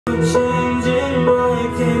Yeah,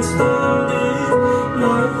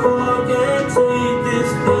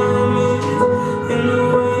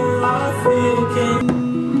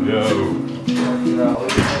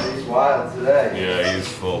 he's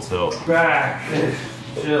full tilt. Back.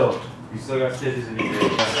 Chill. You still got stitches in your ear.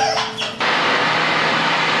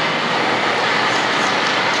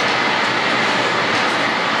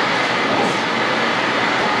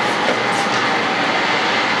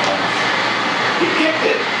 He kicked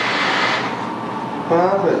it. What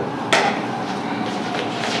happened?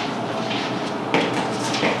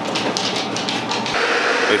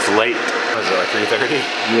 It's late. What is it, like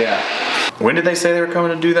 3:30? Yeah. When did they say they were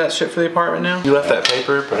coming to do that shit for the apartment now? You left that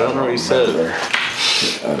paper, but I don't know what you said.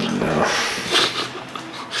 I don't know.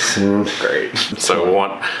 Soon. Great. So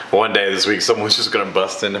one day this week, someone's just gonna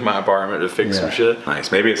bust into my apartment to fix some shit.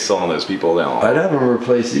 Nice. Maybe it's selling those people down. I'd have them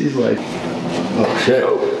replace these like. Oh shit.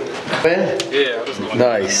 Yeah.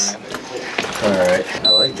 Nice. Alright. I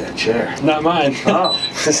like that chair. Not mine. Oh.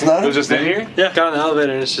 It's not? It was just in here? Yeah. Got on the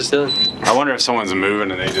elevator and it's just in. I wonder if someone's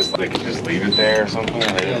moving and they can just leave it there or something. Or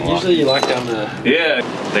they didn't lock Usually you lock down the... Yeah.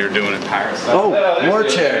 They were doing it pirate stuff. Oh, more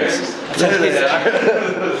chairs.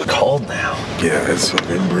 Cold now. Yeah, it's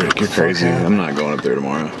fucking brick. You're crazy. I'm not going up there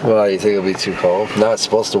tomorrow. Well, you think it'll be too cold? No, it's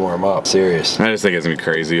supposed to warm up. Serious. I just think it's gonna be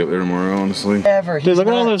crazy up there tomorrow, honestly. Dude, look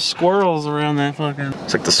at all those squirrels around that fucking...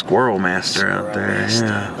 It's like the squirrel master out there.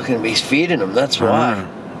 Yeah. Look at him, he's feeding them, that's why.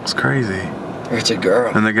 It's crazy. Or it's a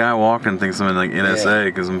girl. And the guy walking thinks I'm in like NSA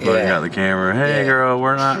because I'm fucking got the camera. Hey girl,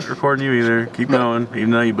 we're not recording you either. Keep going,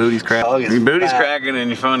 even though your booty's cracking. Your booty's cracking and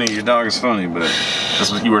you're funny, your dog is funny, but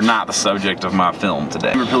you were not the subject of my film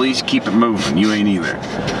today. Police, keep it moving. You ain't either.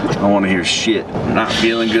 I don't want to hear shit. I'm not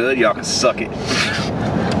feeling good. Y'all can suck it.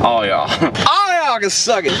 All y'all. All y'all can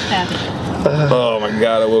suck it. Oh my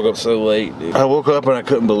god, I woke up so late, dude. I woke up and I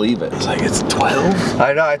couldn't believe it. It's like, it's 12?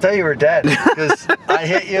 I know, I thought you were dead. Because I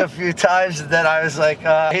hit you a few times and then I was like,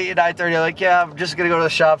 I hit you at 9:30. I'm like, yeah, I'm just gonna go to the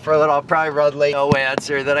shop for a little. I'll probably run late. No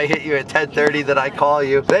answer. Then I hit you at 10:30. Then I call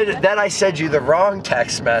you. Then I send you the wrong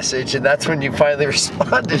text message and that's when you finally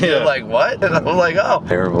responded. You're like, what? And I'm like, oh.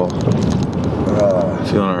 Terrible.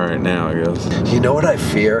 Feeling alright now, I guess. You know what I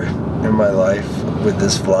fear in my life with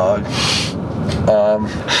this vlog?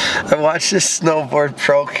 I watched this snowboard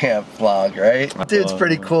pro camp vlog, right? Dude's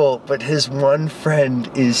pretty cool, but his one friend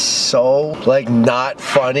is so like not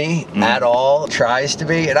funny at all, tries to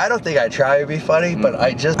be, and I don't think I try to be funny, but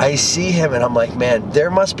I see him and I'm like, man, there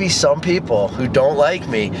must be some people who don't like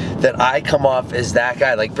me that I come off as that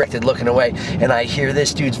guy, like Brickton looking away, and I hear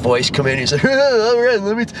this dude's voice come in, he's like, all right,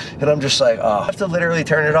 let me, and I'm just like, oh, I have to literally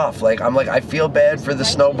turn it off. Like, I'm like, I feel bad for the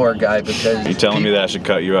snowboard guy because... You telling me that I should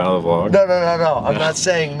cut you out of the vlog? No, I'm not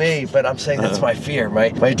saying me, but I'm saying that's my fear.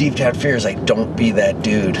 My deep down fear is like, don't be that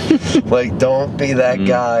dude. Like, don't be that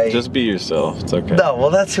guy. Just be yourself. It's okay. No,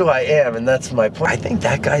 well, that's who I am, and that's my point. I think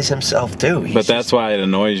that guy's himself too. But that's why it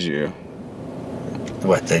annoys you.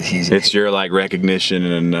 What, that he's... It's your like recognition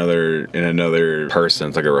in another person.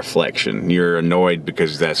 It's like a reflection. You're annoyed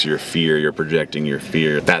because that's your fear. You're projecting your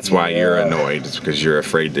fear. That's why you're annoyed. It's because you're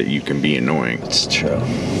afraid that you can be annoying. It's true.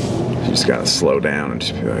 You just gotta slow down and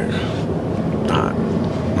just be like, not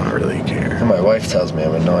really care. And my wife tells me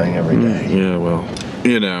I'm annoying every day. Yeah, well,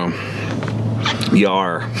 you know, you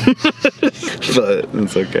are. But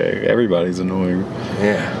it's okay. Everybody's annoying.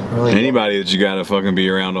 Yeah. Really. Anybody that you gotta fucking be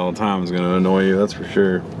around all the time is gonna annoy you, that's for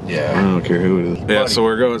sure. Yeah. I don't care who it is. Yeah, so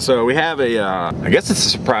we're going, so we have a, I guess it's a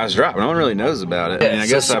surprise drop. No one really knows about it. Yeah, I mean, I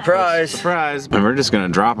it's guess a surprise. Surprise. And we're just gonna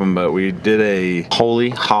drop them, but we did a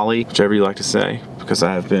Holly, whichever you like to say, because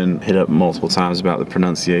I have been hit up multiple times about the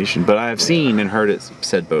pronunciation, but I have seen and heard it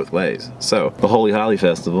said both ways. So, the Holy Holly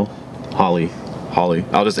Festival, Holly.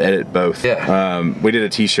 I'll just edit both. Yeah. We did a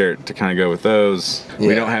t-shirt to kind of go with those. Yeah.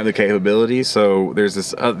 We don't have the capability, so there's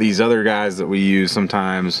these other guys that we use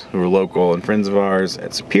sometimes who are local and friends of ours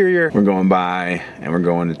at Superior. We're going by and we're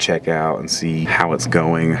going to check out and see how it's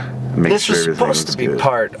going. Make this sure was supposed to be good.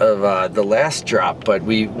 Part of the last drop, but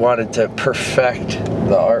we wanted to perfect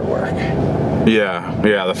the artwork.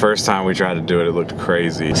 Yeah, the first time we tried to do it, it looked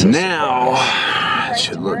crazy. So now, it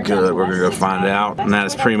should look good. We're gonna go find out. And that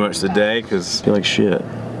is pretty much the day, because I feel like shit.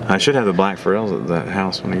 I should have the black Pharrells at that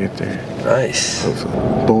house when I get there. Nice.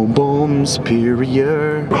 Hopefully. Boom, boom,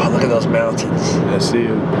 Superior. Oh, look at those mountains. I see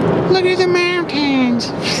you. Look at the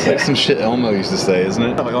mountains. Like some shit Elmo used to say, isn't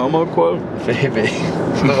it? Like Elmo quote? Baby.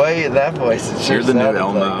 The way in that voice, it sure You're the new sounded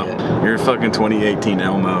Elmo. like it. You're fucking 2018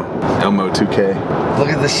 Elmo 2K. Look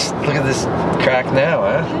at this crack now,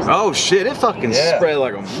 huh? Oh shit, it fucking sprayed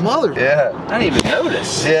like a mother. Yeah. I didn't even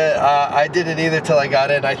notice. Yeah, I didn't either till I got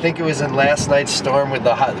in. I think it was in last night's storm with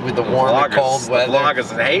the warm and cold weather. The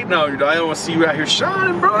vloggers hating on you. I don't want to see you out here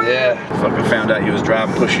shining, bro. Yeah. Fucking found out you was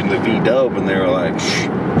driving pushing the V-dub and they were like, shh.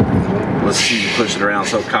 Let's see you pushing around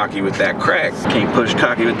so cocky with that crack. Can't push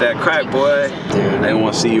cocky with that crack, boy. Dude. They don't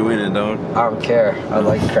want to see you in it, dog. I don't care. I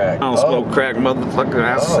like crack. I don't smoke crack, motherfucker.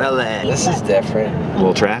 I sell it. This is different. A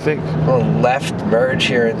little traffic? A little left merge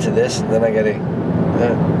here into this, and then I gotta.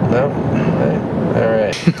 No?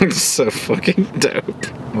 Alright. So fucking dope.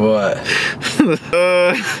 What?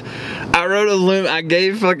 I wrote I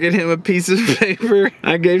gave fucking him a piece of paper.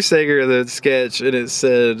 I gave Sager the sketch and it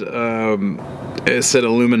said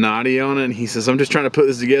Illuminati on it, and he says, I'm just trying to put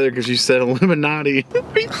this together because you said Illuminati.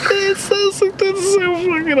 That's so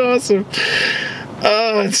fucking awesome.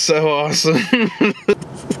 Oh, it's so awesome.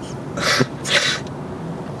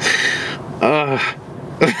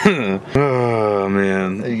 Oh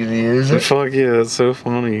man. Are you gonna use it? Fuck yeah, that's so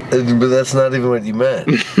funny. But that's not even what you meant.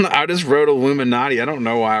 I just wrote Illuminati. I don't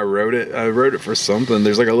know why I wrote it. I wrote it for something.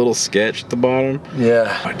 There's like a little sketch at the bottom.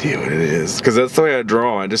 Yeah. No idea what it is. Because that's the way I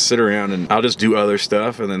draw. I just sit around and I'll just do other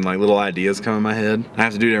stuff and then like little ideas come in my head. I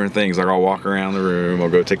have to do different things. Like I'll walk around the room, I'll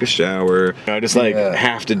go take a shower. I just like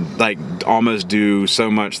have to like almost do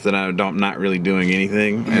so much that I'm not really doing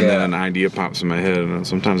anything. And then an idea pops in my head and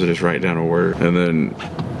sometimes I just write down a word and then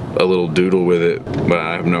a little doodle with it, but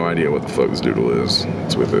I have no idea what the fuck this doodle is.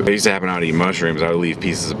 It's with it. I used to happen out to eat mushrooms. I would leave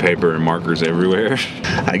pieces of paper and markers everywhere.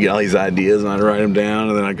 I get all these ideas and I'd write them down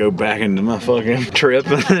and then I go back into my fucking trip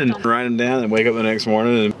and then write them down and wake up the next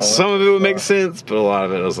morning and some of it would make sense, but a lot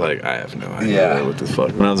of it I was like, I have no idea what the fuck.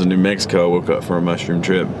 When I was in New Mexico, I woke up for a mushroom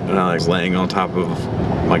trip and I was laying on top of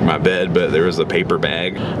like my bed, but there was a paper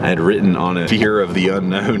bag. I had written on it, fear of the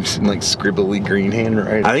unknown, in like scribbly green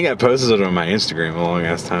handwriting. I think I posted it on my Instagram a long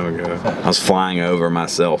ass time ago. I was flying over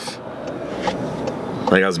myself.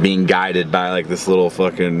 Like I was being guided by like this little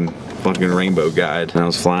fucking rainbow guide. And I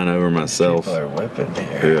was flying over myself. People are whipping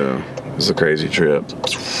here. Yeah, it was a crazy trip.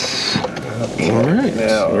 Okay. All right,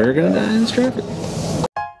 now we're gonna die in this traffic.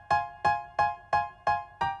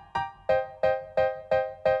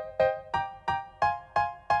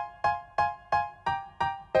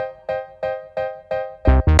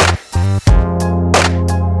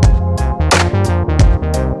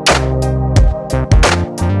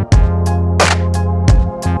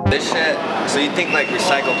 So you think like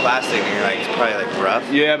recycled plastic and you're like, it's probably like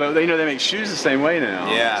rough? Yeah, but you know they make shoes the same way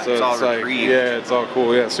now. Yeah, so it's all like, reprieve. yeah, it's all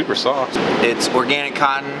cool. Yeah, super soft. It's organic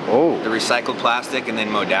cotton, the recycled plastic, and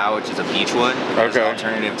then modal, which is a beechwood. It's an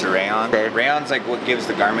alternative to rayon. Rayon's like what gives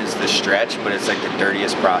the garments the stretch, but it's like the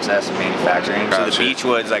dirtiest process of manufacturing. So the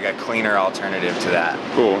beechwood's like a cleaner alternative to that.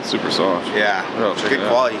 Cool, it's super soft. Yeah, good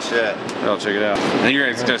quality shit. I'll check it out. And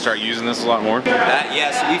you're gonna start using this a lot more?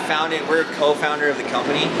 Yeah, so we found it. We're a co-founder of the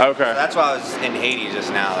company. Okay. So that's why I was in Haiti just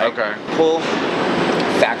now. Like, pull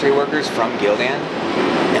factory workers from Gildan,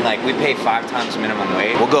 and like we pay 5 times minimum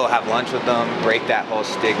wage. We'll go have lunch with them, break that whole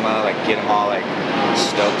stigma, like get them all like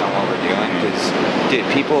stoked on what we're doing. Because, dude,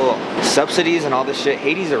 people, subsidies and all this shit.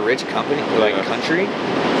 Haiti's a rich country,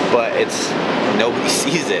 but it's nobody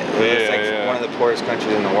sees it. It's like one of the poorest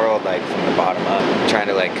countries in the world, like from the bottom up. Trying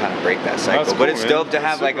to like kind of break that cycle. Cool, but it's dope to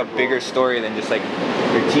have like a bigger story than just like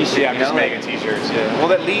your t-shirt. Yeah, I'm just making t-shirts. Yeah. Well,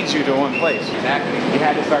 that leads you to one place. Exactly. You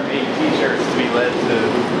had to start making t-shirts to be led to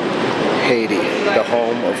Haiti, the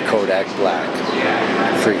home of Kodak Black.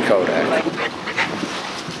 Free Kodak.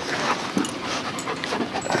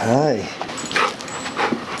 Hi.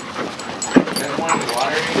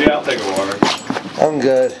 Yeah, I'll take a water. I'm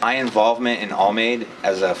good. My involvement in Allmade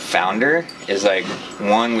as a founder is like,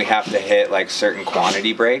 one, we have to hit like certain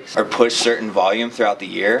quantity breaks or push certain volume throughout the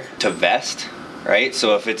year to vest, right?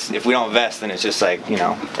 So if we don't vest, then it's just like, you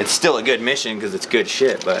know, it's still a good mission because it's good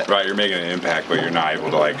shit, but right, you're making an impact, but you're not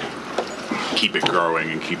able to like keep it growing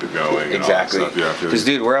and keep it going. Exactly. Because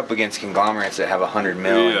dude, we're up against conglomerates that have 100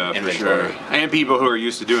 mil in inventory. For sure. And people who are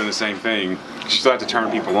used to doing the same thing. You still have to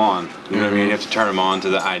turn people on. You know what I mean? You have to turn them on to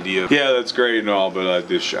the idea. Yeah, that's great and all, but I'm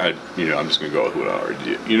just gonna go with what I already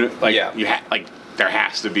do. You know, like there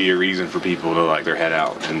has to be a reason for people to like their head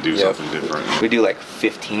out and do something different. We do like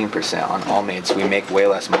 15% on Allmade, so we make way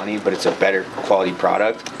less money, but it's a better quality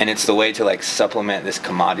product, and it's the way to like supplement this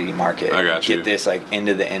commodity market. I got you. Get this like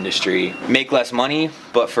into the industry, make less money,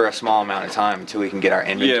 but for a small amount of time until we can get our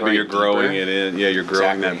inventory. Yeah, but you're growing it in. Yeah, you're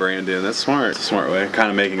growing that brand in. That's smart. It's a smart way. Kind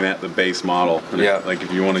of making that the base model. Yeah. Like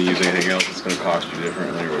if you want to use anything else, it's going to cost you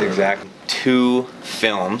differently. Exactly. 2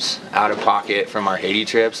 films out of pocket from our Haiti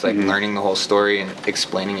trips, like learning the whole story and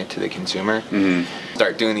explaining it to the consumer.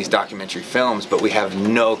 Start doing these documentary films, but we have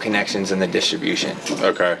no connections in the distribution.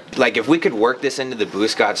 Okay. Like if we could work this into the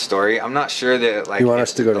BoostGOD story, I'm not sure that like. You want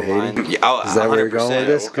us to go to Haiti? Yeah, oh, is that where you're going with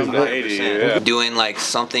this? We'll come to Haiti, yeah. Doing like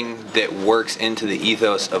something that works into the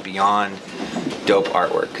ethos of beyond dope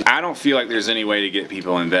artwork. I don't feel like there's any way to get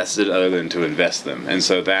people invested other than to invest them, and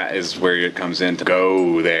so that is where it comes in to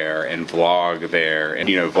go there and vlog there, and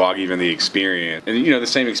vlog even the experience, and the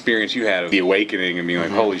same experience you had of the awakening and being like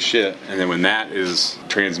holy shit, and then when that is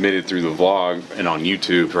transmitted through the vlog and on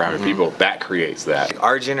YouTube for other people, that creates that.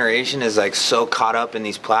 Our generation is like so caught up in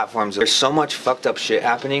these platforms. There's so much fucked up shit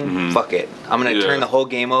happening. Fuck it, I'm gonna turn the whole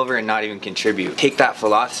game over and not even contribute. Take that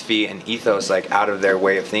philosophy and ethos like out of their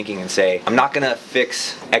way of thinking and say, I'm not gonna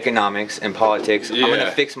fix economics and politics. I'm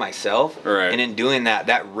gonna fix myself. Right. And in doing that,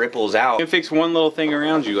 that ripples out. You can fix one little thing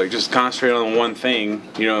around you, like just concentrate on one thing,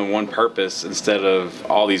 and one purpose instead of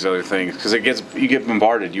all these other things. Because you get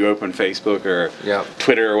bombarded. You open Facebook or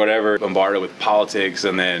Twitter or whatever, bombarded with politics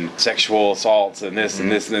and then sexual assaults and this and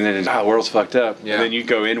this, and then the world's fucked up. And then you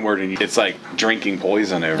go inward and it's like drinking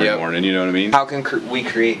poison every morning. You know what I mean? How can we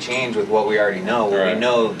create change with what we already know? Well, we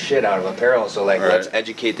know shit out of apparel, so like let's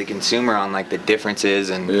educate the consumer on like the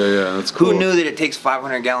differences and that's cool. Who knew that it takes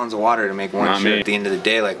 500 gallons of water to make one shirt? At the end of the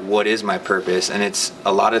day, like what is my purpose? And it's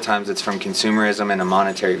a lot of times it's from consumerism and a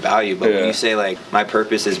monetary value, but when you say like my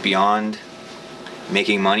purpose is beyond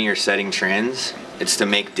making money or setting trends, it's to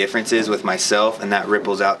make differences with myself, and that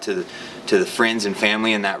ripples out to the friends and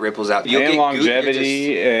family, and that ripples out. And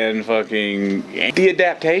longevity and fucking the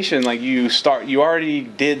adaptation. Like you already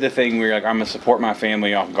did the thing where you're like, I'm gonna support my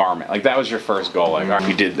family off garment. Like that was your first goal. Like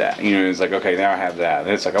you did that. It's like, okay, now I have that.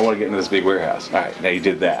 And it's like, I want to get into this big warehouse. All right, now you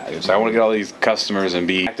did that. It's like, I want to get all these customers and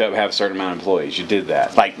be backed up, have a certain amount of employees. You did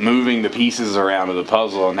that. Like moving the pieces around of the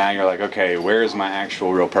puzzle, and now you're like, okay, where's my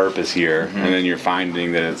actual real purpose here? And then you're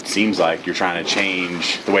finding that it seems like you're trying to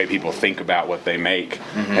change the way people think about what they make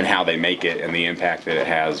and how they make it and the impact that it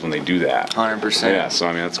has when they do that. 100%. Yeah, so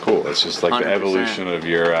I mean that's cool. It's just like 100%. The evolution of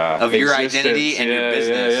your identity and your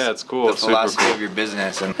business. Yeah, it's cool. The it's philosophy cool. of your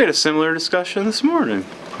business. And we had a similar discussion this morning.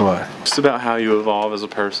 What? Just about how you evolve as a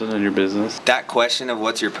person in your business. That question of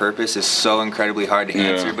what's your purpose is so incredibly hard to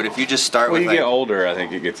answer. But if you just start with you get older, I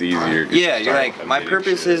think it gets easier. You're like, my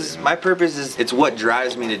purpose is it's what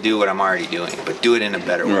drives me to do what I'm already doing, but do it in a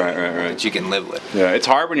better way that you can live with. Yeah, it's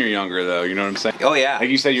hard when you're younger though. You know what I'm saying? Oh yeah. Like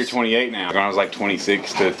you said, you're 28 now. When I was like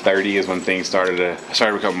 26 to 30 is when things started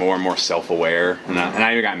to become more and more self-aware, and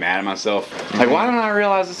I even got mad at myself. Like, why didn't I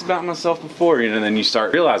realize this about myself before? And then you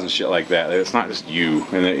start realizing shit like that it's not just you,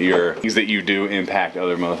 and that things that you do impact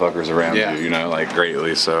other motherfuckers around you. Like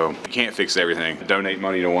greatly. So you can't fix everything. Donate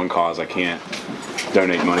money to one cause. I can't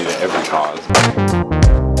donate money to every cause.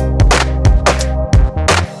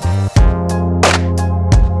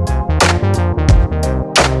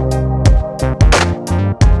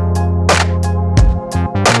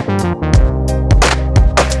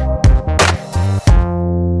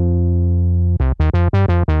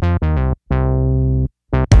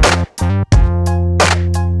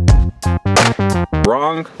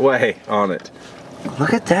 Wrong way on it.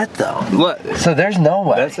 Look at that though. What? So there's no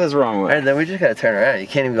way. That says wrong way. And then we just gotta turn around. You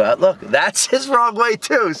can't even go out. Look, that's his wrong way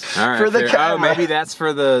too. All right, for the camera. Oh, maybe that's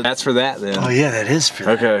for that then. Oh yeah, that is for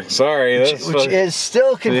that. Okay, sorry. Which is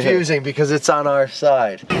still confusing because it's on our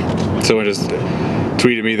side. Someone just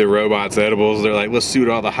tweeted me the robot's edibles. They're like, let's see what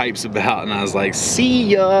all the hype's about, and I was like, see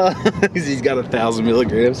ya, because he's got 1,000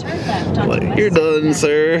 milligrams. Like, you're done,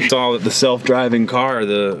 sir. Saw that the self-driving car,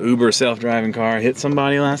 the Uber self-driving car, hit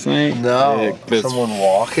somebody last night. No, someone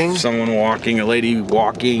walking. Someone walking, a lady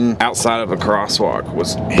walking outside of a crosswalk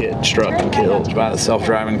was hit, struck, and killed by the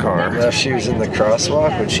self-driving car. Now, if she was in the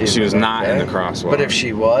crosswalk, would she? She was not in the crosswalk. But if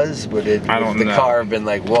she was, would the car have been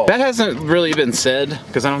like, whoa? That hasn't really been said,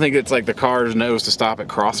 because I don't think it's like the car knows to stop at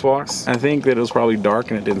crosswalks. I think that it was probably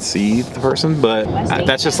dark and it didn't see the person, but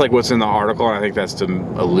that's just like what's in the article, and I think that's to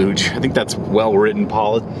allude. I think that's well-written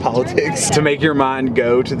politics to make your mind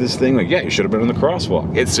go to this thing like, yeah, you should have been in the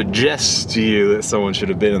crosswalk. It suggests to you that someone should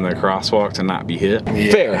have been in the crosswalk to not be hit.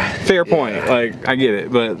 Yeah. Fair point. Like, I get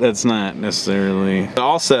it, but that's not necessarily.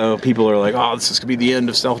 Also, people are like, oh, this is gonna be the end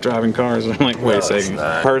of self-driving cars. I'm like, wait a second.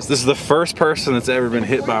 This is the first person that's ever been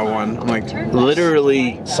hit by one. I'm like,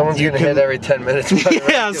 literally, someone's gonna hit every 10 minutes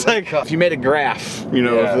Yeah, it's like if you made a graph, you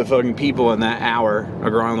know, of the fucking people in that hour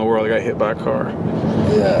around the world that got hit by a car.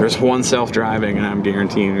 Yeah. There's one self-driving, and I'm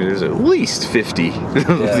guaranteeing there's at least 50 of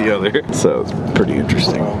the other. So it's pretty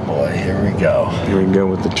interesting. Oh boy, here we go. Here we go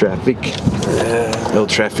with the traffic. Yeah. El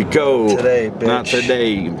Trafico. Not today, bitch. Not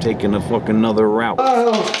today. I'm taking a fucking another route.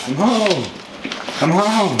 Oh, I'm home. I'm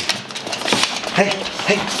home. Hey,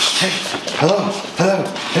 hey, hey. Hello, hello,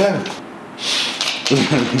 hello.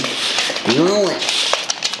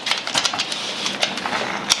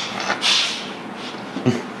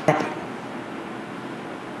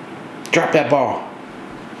 Drop that ball.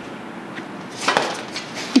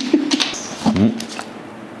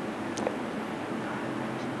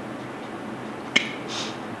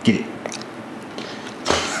 Get it.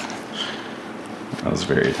 That was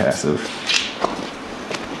very passive.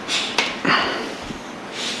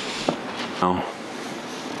 Oh.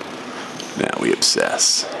 Now we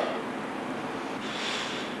obsess.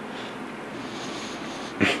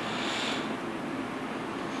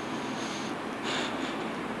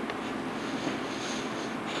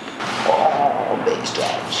 Oh, big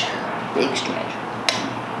stretch. Big stretch.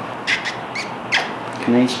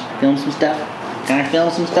 Can I film some stuff? Can I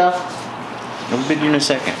film some stuff? I'll be in a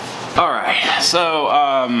second. Alright, so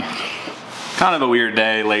kind of a weird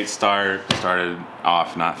day, late start. Started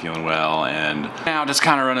off not feeling well, and now just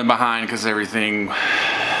kind of running behind because everything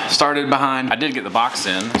started behind. I did get the box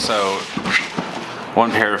in, so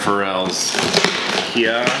one pair of Pharrells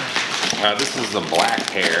here. This is the black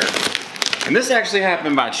pair. And this actually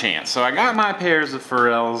happened by chance. So I got my pairs of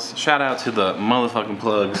Pharrells. Shout out to the motherfucking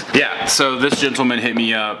plugs. Yeah, so this gentleman hit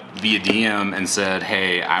me up via DM and said,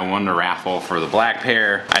 hey, I won the raffle for the black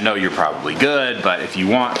pair. I know you're probably good, but if you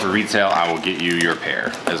want for retail, I will get you your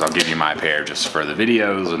pair. As I'll give you my pair just for the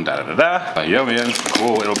videos and da-da-da-da. Like, yo, man,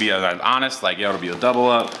 cool. It'll be honest, like, yo, it'll be a double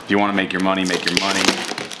up. If you want to make your money, make your money.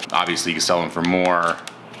 Obviously, you can sell them for more.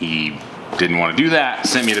 He didn't want to do that.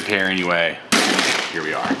 Sent me the pair anyway. Here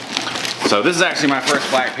we are. So this is actually my first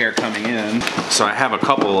black pair coming in. So I have a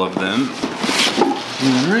couple of them.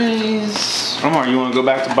 Omar, you want to go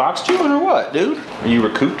back to box chewing or what, dude? Are you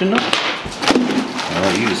recouped enough?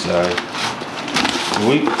 You decide.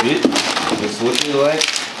 It's looking like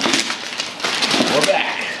we're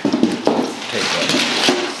back. Take that.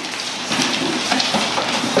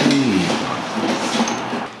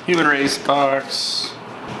 Human race box.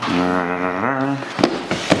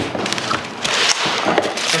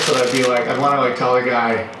 That's what I'd be like. I'd want to like tell the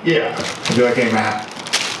guy, yeah. I'd be like, hey, Matt.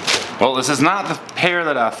 Well, this is not the pair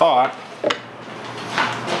that I thought.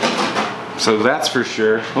 So that's for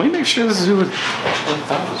sure. Let me make sure this is who I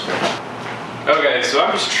thought was right. Okay, so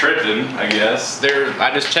I was tripping, I guess.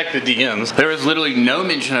 I just checked the DMs. There was literally no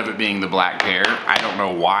mention of it being the black pair. I don't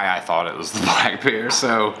know why I thought it was the black pair,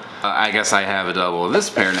 so I guess I have a double of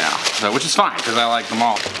this pair now, which is fine, because I like them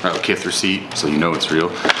all. Oh, Kith receipt, so you know it's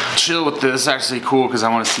real. Chill with this, actually cool, because I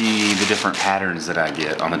want to see the different patterns that I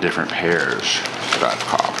get on the different pairs that I've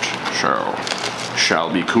copped. So,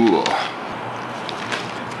 shall be cool.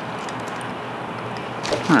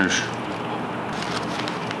 Nice.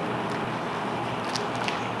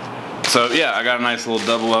 So yeah, I got a nice little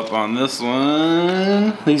double up on this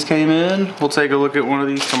one. These came in. We'll take a look at one of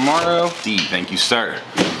these tomorrow. D, thank you, sir.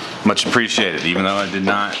 Much appreciated, even though I did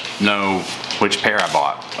not know which pair I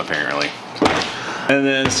bought, apparently. And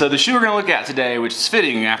then, so the shoe we're gonna look at today, which is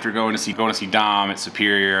fitting after going to see Dom at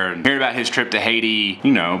Superior and hearing about his trip to Haiti,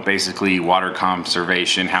 you know, basically water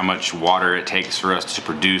conservation, how much water it takes for us to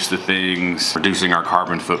produce the things, reducing our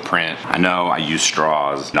carbon footprint. I know I use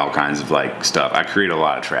straws and all kinds of like stuff. I create a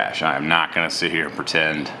lot of trash. I am not gonna sit here and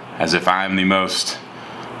pretend as if I'm the most,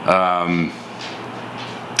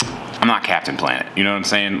 I'm not Captain Planet, you know what I'm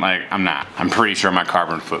saying? Like, I'm not. I'm pretty sure my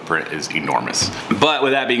carbon footprint is enormous. But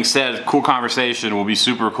with that being said, cool conversation. Will be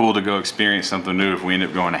super cool to go experience something new if we end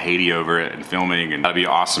up going to Haiti over it and filming, and that'd be an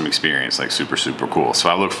awesome experience, like super, super cool. So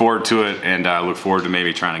I look forward to it, and I look forward to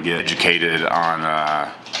maybe trying to get educated on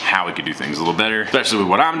how we could do things a little better, especially with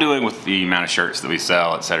what I'm doing with the amount of shirts that we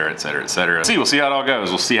sell, et cetera, et cetera, et cetera. We'll see how it all goes.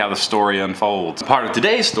 We'll see how the story unfolds. Part of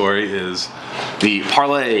today's story is the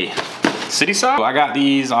Parley City sock. I got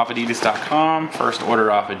these off Adidas.com. First order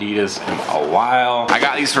off Adidas in a while. I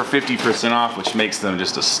got these for 50% off, which makes them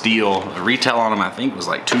just a steal. The retail on them, I think, was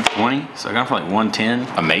like $220. So I got them for like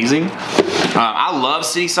 $110. Amazing. I love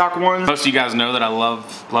City Sock ones. Most of you guys know that I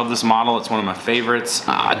love this model. It's one of my favorites.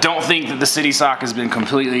 I don't think that the City Sock has been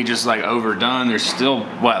completely just like overdone. There's still,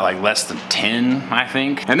 what, like less than 10, I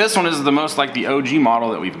think. And this one is the most like the OG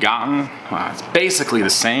model that we've gotten. It's basically the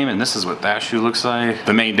same, and this is what that shoe looks like.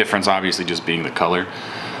 The main difference, obviously, just being the color,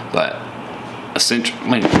 but essentially,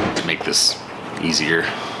 let me make this easier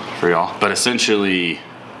for y'all. But essentially,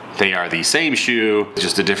 they are the same shoe,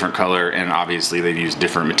 just a different color, and obviously they've used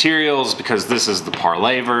different materials because this is the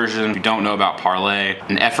Parley version. If you don't know about Parley,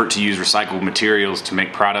 an effort to use recycled materials to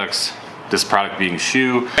make products, this product being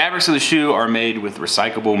shoe. Fabrics of the shoe are made with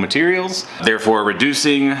recyclable materials, therefore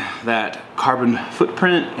reducing that carbon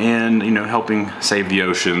footprint and, you know, helping save the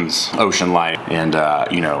oceans, ocean life, and,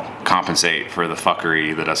 you know, compensate for the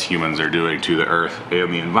fuckery that us humans are doing to the earth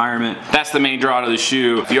and the environment. That's the main draw to the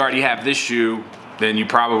shoe. If you already have this shoe, then you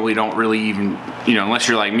probably don't really even, you know, unless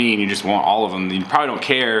you're like me and you just want all of them, then you probably don't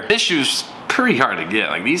care. This shoe's pretty hard to get.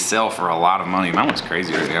 Like, these sell for a lot of money. Mine was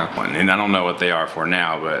crazy right now. And I don't know what they are for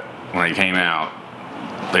now, but when they came out,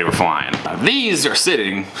 they were flying. These are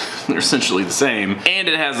sitting, they're essentially the same. And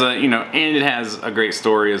it has a, you know, and it has a great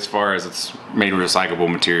story as far as it's made with recyclable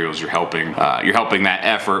materials. You're helping that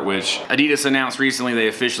effort, which Adidas announced recently they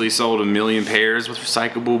officially sold 1 million pairs with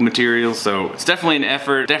recyclable materials. So it's definitely an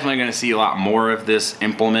effort. Definitely gonna see a lot more of this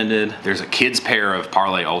implemented. There's a kid's pair of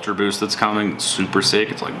Parley Ultra Boost that's coming, super sick.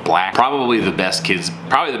 It's like black. Probably the best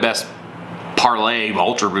Parley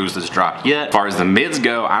Ultra Boost that's dropped yet. As far as the mids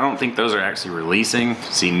go, I don't think those are actually releasing.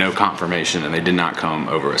 See no confirmation, and they did not come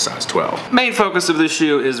over a size 12. Main focus of this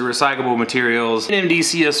shoe is recyclable materials. NMD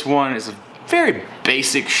CS1 is a very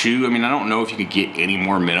basic shoe. I mean, I don't know if you could get any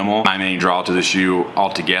more minimal. My main draw to the shoe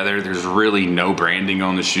altogether, there's really no branding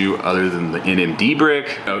on the shoe other than the NMD brick.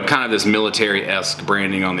 Kind of this military-esque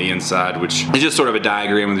branding on the inside, which is just sort of a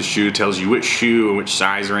diagram of the shoe. Tells you which shoe and which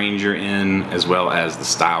size range you're in, as well as the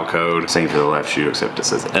style code. Same for the left shoe, except it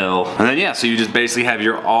says L. And then yeah, so you just basically have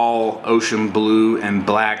your all ocean blue and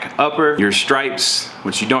black upper, your stripes,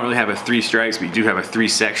 which you don't really have a 3 stripes, but you do have a 3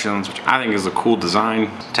 sections, which I think is a cool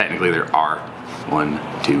design. Technically there are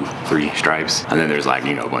 1, 2, 3 stripes, and then there's like,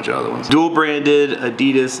 you know, a bunch of other ones. Dual branded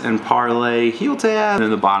Adidas and Parley heel tab, and then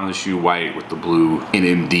the bottom of the shoe white with the blue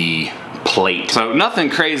NMD plate. So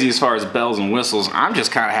nothing crazy as far as bells and whistles. I'm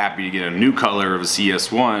just kind of happy to get a new color of a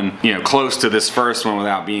CS1, you know, close to this first one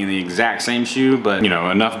without being the exact same shoe, but you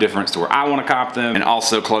know, enough difference to where I want to cop them, and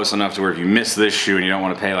also close enough to where if you miss this shoe and you don't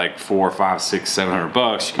want to pay like 4, 5, 6, 700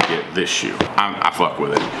 bucks, you can get this shoe. I fuck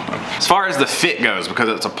with it. As far as the fit goes, because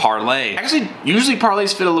it's a Parley, actually usually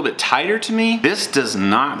Parleys fit a little bit tighter to me. This does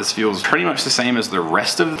not. This feels pretty much the same as the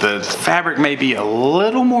rest of the fabric. May be a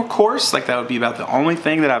little more coarse, like that would be about the only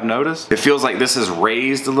thing that I've noticed. It feels like this is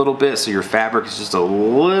raised a little bit, so your fabric is just a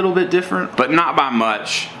little bit different, but not by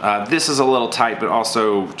much. This is a little tight, but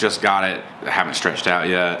also just got it. I haven't stretched out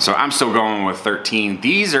yet. So I'm still going with 13.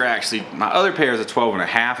 These are actually, my other pair is a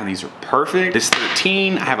 12.5, and these are perfect. This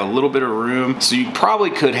 13, I have a little bit of room, so you probably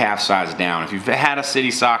could half size down. If you've had a City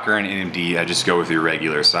Socker and NMD, I just go with your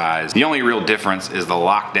regular size. The only real difference is the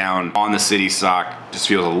lockdown on the City Sock just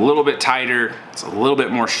feels a little bit tighter. It's a little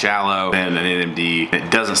bit more shallow than an NMD. It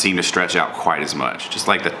doesn't seem to stretch out quite as much. Just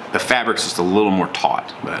like the fabric's just a little more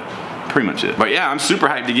taut, but pretty much it. But yeah, I'm super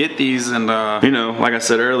hyped to get these, and you know, like I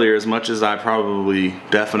said earlier, as much as I probably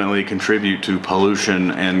definitely contribute to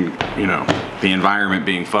pollution and, you know, the environment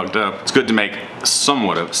being fucked up, it's good to make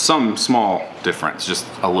somewhat of some small difference, just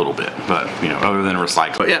a little bit, but you know, other than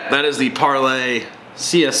recycle. But yeah, that is the Parley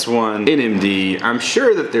CS1 NMD. I'm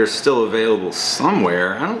sure that they're still available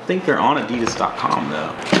somewhere. I don't think they're on Adidas.com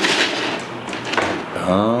though.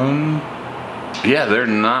 Yeah, they're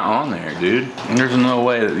not on there, dude. There's no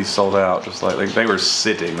way that these sold out. Just like they were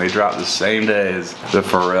sitting. They dropped the same day as the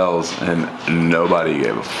Pharrells, and nobody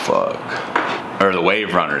gave a fuck. Or the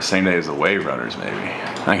Wave Runners, same day as the Wave Runners, maybe.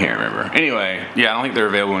 I can't remember. Anyway, yeah, I don't think they're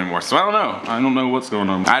available anymore, so I don't know. I don't know what's going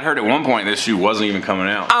on. I'd heard at one point this shoe wasn't even coming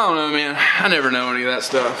out. I don't know, man. I never know any of that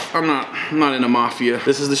stuff. I'm not into mafia.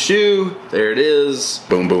 This is the shoe. There it is.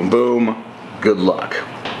 Boom, boom, boom. Good luck.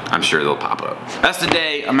 I'm sure they'll pop up. That's the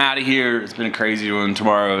day. I'm out of here. It's been a crazy one.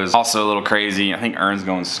 Tomorrow is also a little crazy. I think Ern's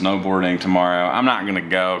going snowboarding tomorrow. I'm not gonna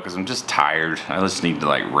go because I'm just tired. I just need to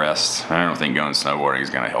like rest. I don't think going snowboarding is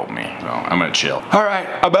gonna help me. So I'm gonna chill. All right,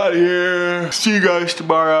 I'm out of here. See you guys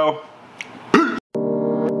tomorrow.